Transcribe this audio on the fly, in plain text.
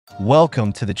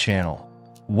Welcome to the channel.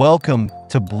 Welcome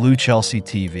to Blue Chelsea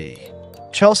TV.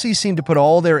 Chelsea seemed to put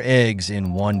all their eggs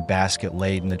in one basket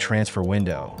late in the transfer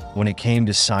window when it came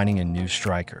to signing a new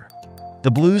striker.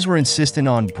 The Blues were insistent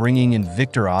on bringing in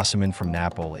Victor Osimhen from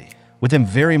Napoli, with him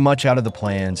very much out of the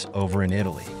plans over in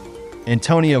Italy.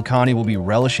 Antonio Conte will be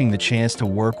relishing the chance to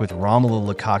work with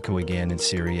Romelu Lukaku again in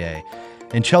Serie A,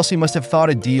 and Chelsea must have thought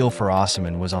a deal for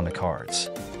Osimhen was on the cards.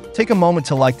 Take a moment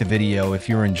to like the video if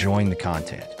you're enjoying the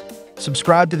content.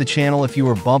 Subscribe to the channel if you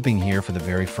are bumping here for the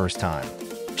very first time.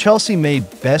 Chelsea made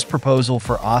best proposal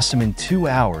for Osimhen 2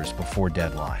 hours before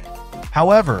deadline.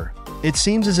 However, it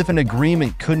seems as if an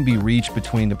agreement couldn't be reached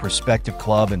between the prospective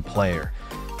club and player,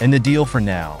 and the deal for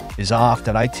now is off.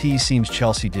 It seems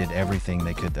Chelsea did everything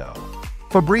they could though.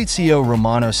 Fabrizio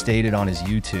Romano stated on his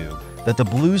YouTube that the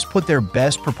Blues put their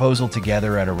best proposal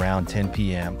together at around 10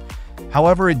 p.m.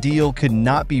 However, a deal could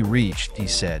not be reached, he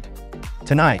said.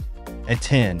 Tonight, at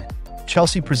 10,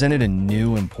 Chelsea presented a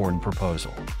new important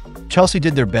proposal. Chelsea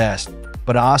did their best,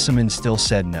 but Osimhen still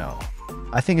said no.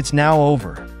 I think it's now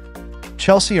over.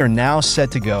 Chelsea are now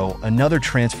set to go another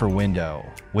transfer window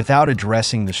without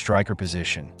addressing the striker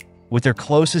position, with their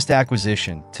closest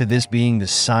acquisition to this being the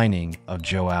signing of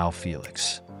Joao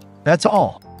Felix. That's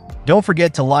all. Don't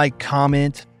forget to like,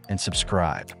 comment, and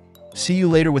subscribe. See you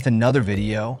later with another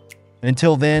video.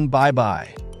 Until then,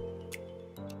 bye-bye.